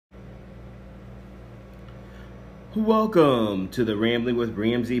Welcome to the Rambling with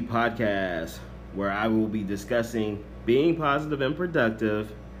Ramsey podcast, where I will be discussing being positive and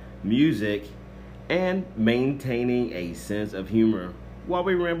productive, music, and maintaining a sense of humor while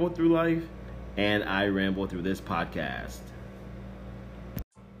we ramble through life and I ramble through this podcast.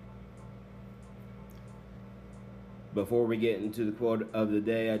 Before we get into the quote of the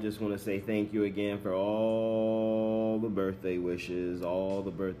day, I just want to say thank you again for all the birthday wishes, all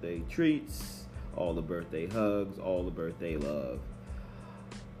the birthday treats, all the birthday hugs, all the birthday love.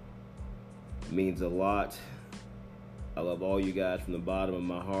 It means a lot. I love all you guys from the bottom of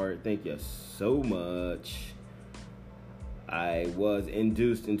my heart. Thank you so much. I was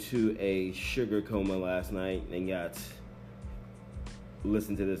induced into a sugar coma last night and got,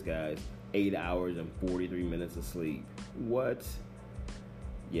 listen to this, guys, 8 hours and 43 minutes of sleep. What?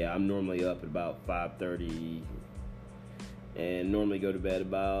 Yeah, I'm normally up at about 5:30 and normally go to bed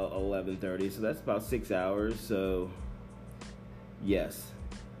about 11:30, so that's about 6 hours. So yes,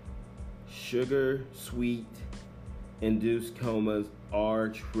 sugar sweet induced comas are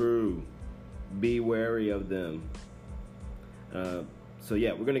true. Be wary of them. So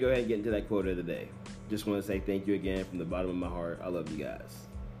yeah, we're gonna go ahead and get into that quote of the day. Just want to say thank you again from the bottom of my heart. I love you guys.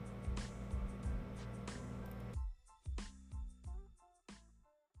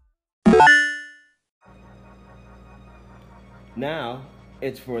 Now,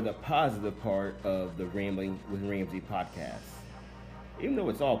 it's for the positive part of the Rambling with Ramsey podcast. Even though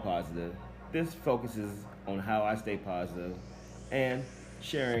it's all positive, this focuses on how I stay positive and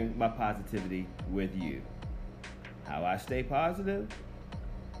sharing my positivity with you. How I stay positive?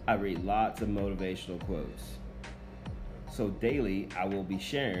 I read lots of motivational quotes. So daily, I will be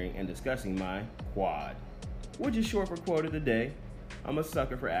sharing and discussing my quad, which is short for quote of the day. I'm a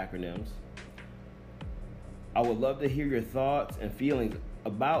sucker for acronyms. I would love to hear your thoughts and feelings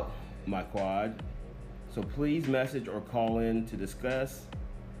about my quad, so please message or call in to discuss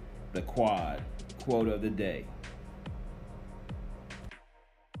the quad quote of the day.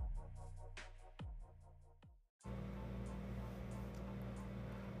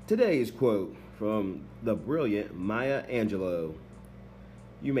 Today's quote from the brilliant Maya Angelou.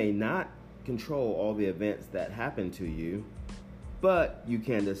 You may not control all the events that happen to you, but you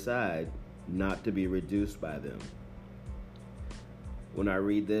can decide not to be reduced by them. When I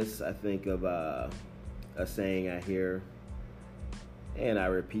read this, I think of a saying I hear and I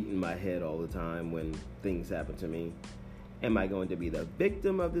repeat in my head all the time when things happen to me. Am I going to be the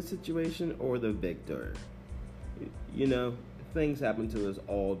victim of the situation or the victor? You know, things happen to us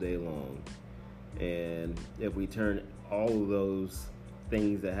all day long. And if we turn all of those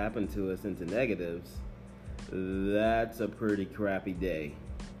things that happen to us into negatives, that's a pretty crappy day.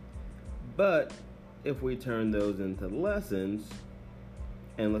 But if we turn those into lessons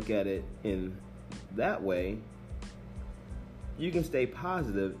and look at it in that way, you can stay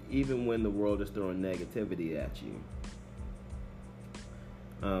positive even when the world is throwing negativity at you.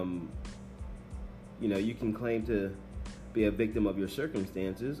 You can claim to be a victim of your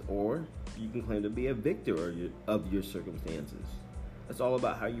circumstances, or you can claim to be a victor of your circumstances. That's all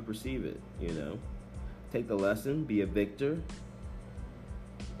about how you perceive it, Take the lesson, be a victor.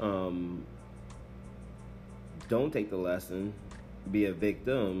 Don't take the lesson, be a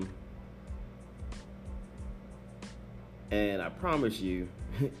victim, and I promise you,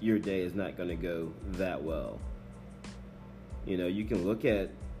 your day is not going to go that well. You can look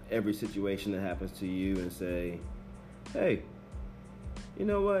at every situation that happens to you and say, hey, you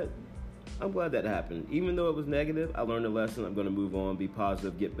know what? I'm glad that happened. Even though it was negative, I learned a lesson. I'm going to move on, be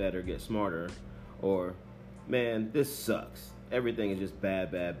positive, get better, get smarter. Or, man, this sucks. Everything is just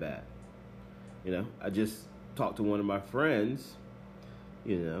bad, bad, bad. I just talked to one of my friends.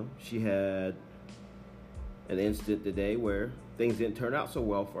 She had an incident today where things didn't turn out so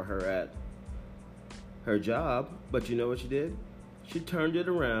well for her at her job. But you know what she did? She turned it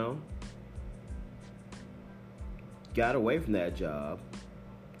around, got away from that job,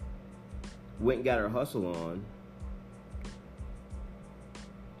 went and got her hustle on,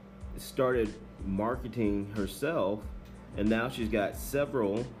 started marketing herself, and now she's got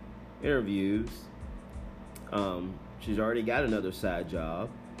several interviews. She's already got another side job,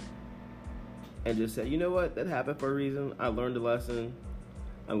 and just said, you know what, that happened for a reason. I learned a lesson.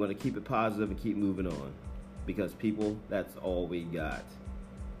 I'm going to keep it positive and keep moving on, because people, that's all we got.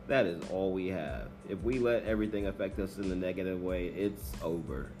 That is all we have. If we let everything affect us in a negative way, it's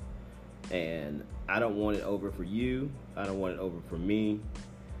over. And I don't want it over for you. I don't want it over for me.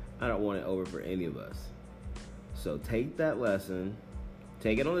 I don't want it over for any of us. So take that lesson,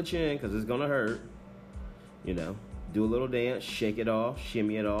 take it on the chin, because it's going to hurt. Do a little dance, shake it off,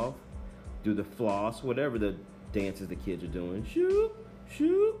 shimmy it off, do the floss, whatever the dances the kids are doing. Shoot,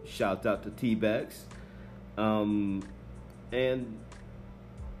 shoot. Shout out to T-Bex. And,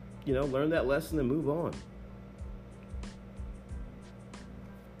 learn that lesson and move on.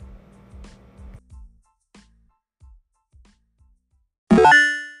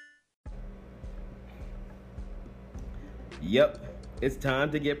 Yep, it's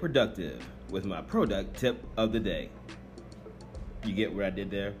time to get productive with my product tip of the day. You get what I did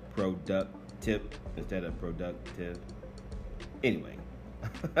there? Product tip instead of productive. Anyway,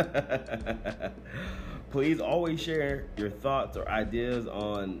 please always share your thoughts or ideas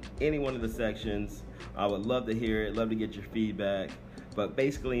on any one of the sections. I would love to hear it, love to get your feedback. But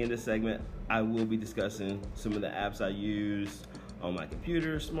basically in this segment, I will be discussing some of the apps I use on my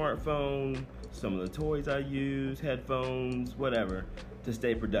computer, smartphone, some of the toys I use, headphones, whatever, to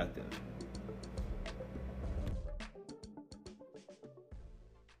stay productive.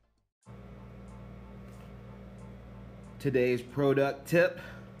 Today's product tip,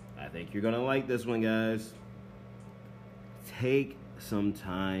 I think you're gonna like this one, guys. Take some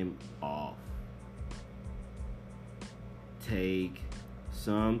time off. Take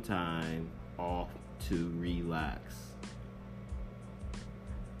some time off to relax.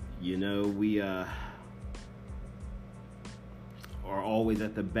 We are always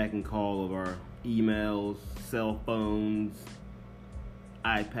at the beck and call of our emails, cell phones,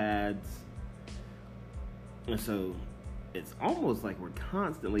 iPads. And so it's almost like we're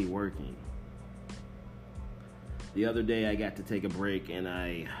constantly working. The other day I got to take a break and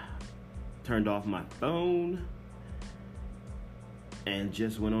I turned off my phone and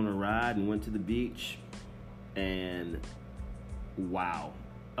just went on a ride and went to the beach. And wow,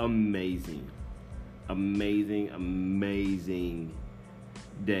 amazing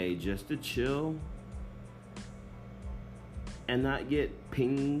day just to chill and not get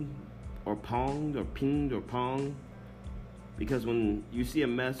pinged or ponged because when you see a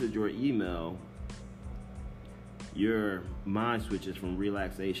message or email, your mind switches from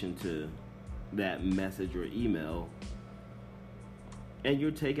relaxation to that message or email, and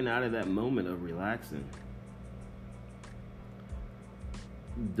you're taken out of that moment of relaxing.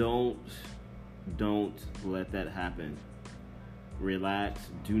 Don't let that happen. Relax.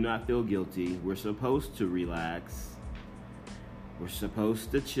 Do not feel guilty. We're supposed to relax. We're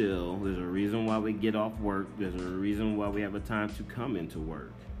supposed to chill. There's a reason why we get off work. There's a reason why we have a time to come into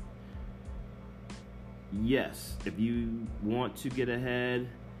work. Yes, if you want to get ahead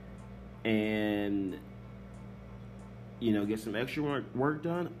and get some extra work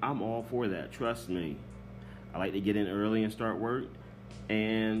done, I'm all for that. Trust me. I like to get in early and start work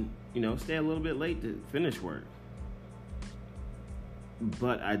and stay a little bit late to finish work.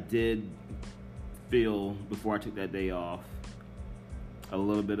 But I did feel, before I took that day off, a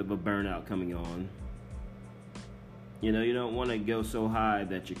little bit of a burnout coming on. You don't want to go so high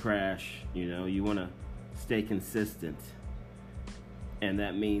that you crash. You want to stay consistent. And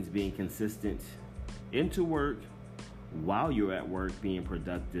that means being consistent into work while you're at work, being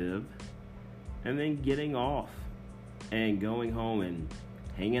productive, and then getting off and going home and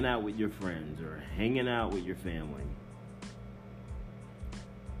hanging out with your friends or hanging out with your family.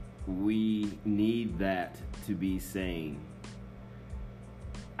 We need that to be sane.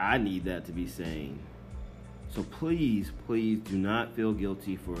 I need that to be sane. So please do not feel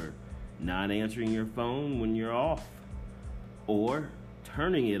guilty for not answering your phone when you're off, or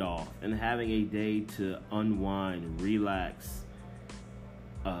turning it off and having a day to unwind, relax,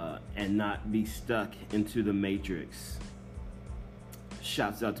 and not be stuck into the matrix.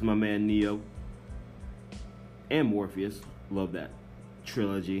 Shouts out to my man Neo and Morpheus. Love that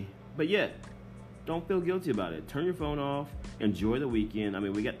trilogy. But yeah, don't feel guilty about it. Turn your phone off. Enjoy the weekend.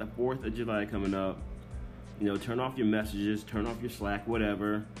 We got the 4th of July coming up. Turn off your messages, turn off your Slack,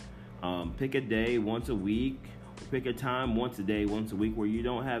 whatever. Pick a day once a week. Pick a time once a day, once a week where you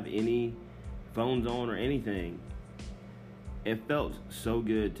don't have any phones on or anything. It felt so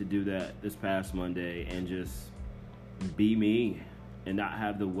good to do that this past Monday and just be me and not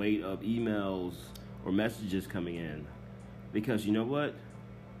have the weight of emails or messages coming in. Because you know what?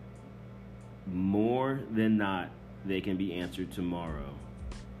 More than not, they can be answered tomorrow.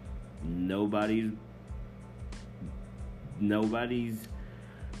 Nobody's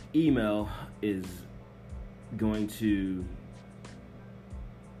email is going to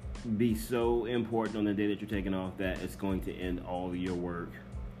be so important on the day that you're taking off that it's going to end all of your work,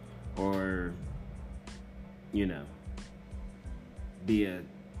 or be a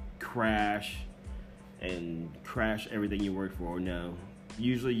crash and crash everything you work for. No,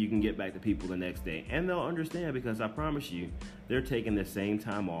 usually you can get back to people the next day and they'll understand, because I promise you they're taking the same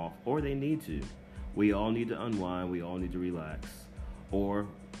time off, or they need to, We all need to unwind, we all need to relax. Or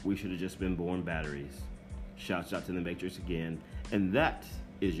we should have just been born batteries. Shouts out to the Matrix again. And that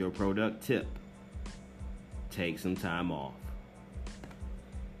is your product tip. Take some time off.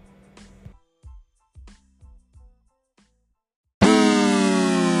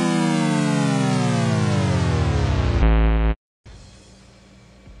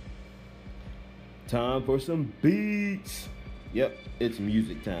 Time for some beats. Yep, it's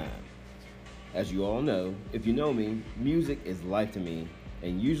music time. As you all know, if you know me, music is life to me,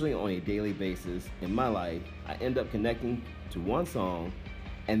 and usually on a daily basis in my life, I end up connecting to one song,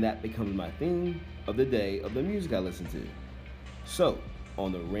 and that becomes my theme of the day of the music I listen to. So,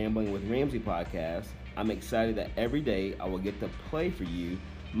 on the Rambling with Ramsey podcast, I'm excited that every day I will get to play for you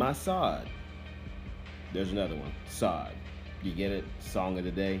my SOD. There's another one, SOD. You get it? Song of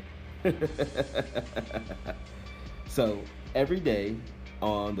the day. So every day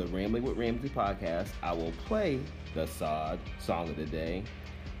on the Rambling with Ramsey podcast, I will play the SOD, Song of the Day,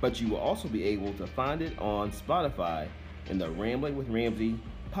 but you will also be able to find it on Spotify in the Rambling with Ramsey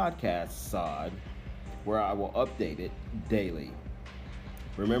podcast SOD, where I will update it daily.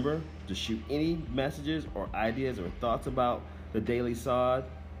 Remember to shoot any messages or ideas or thoughts about the daily SOD.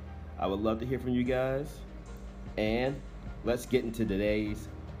 I would love to hear from you guys. And let's get into today's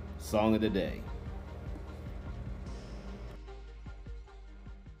Song of the Day.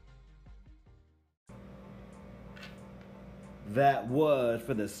 That was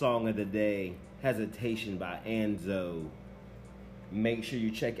for the Song of the Day, Hesitation by Anzo. Make sure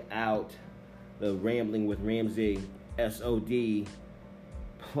you check out the Rambling with Ramsey SOD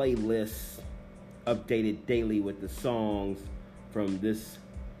playlist, updated daily with the songs from this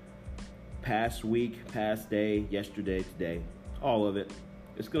past week, past day, yesterday, today, all of it.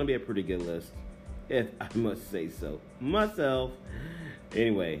 It's going to be a pretty good list, if I must say so myself.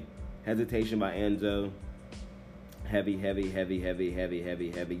 Anyway, Hesitation by Anzo. Heavy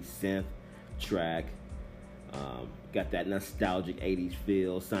synth track. Got that nostalgic 80s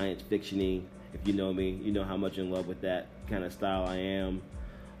feel, science fiction-y. If you know me, you know how much in love with that kind of style I am.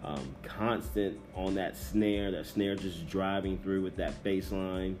 Constant on that snare just driving through with that bass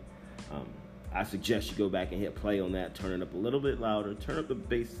line. I suggest you go back and hit play on that, turn it up a little bit louder, turn up the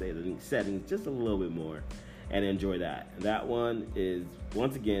bass settings just a little bit more, and enjoy that. That one is,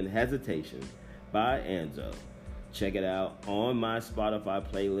 once again, Hesitation by Anzo. Check it out on my Spotify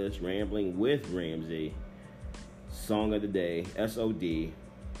playlist, Rambling with Ramsey, Song of the Day, SOD.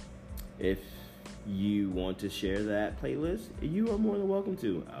 If you want to share that playlist, you are more than welcome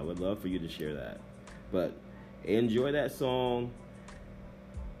to. I would love for you to share that. But enjoy that song.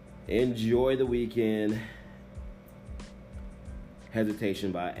 Enjoy the weekend.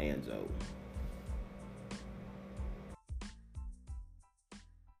 Hesitation by Anzo.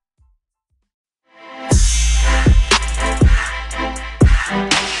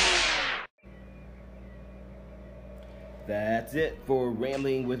 That's it for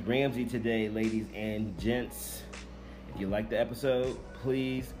Rambling with Ramsey today, ladies and gents. If you liked the episode,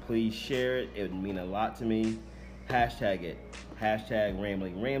 please share it. It would mean a lot to me. Hashtag it. Hashtag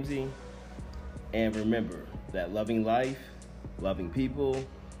Rambling Ramsey. And remember that loving life, loving people,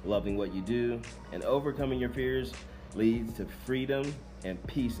 loving what you do, and overcoming your fears leads to freedom and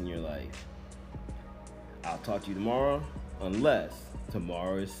peace in your life. I'll talk to you tomorrow, unless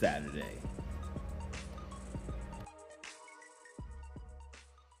tomorrow is Saturday.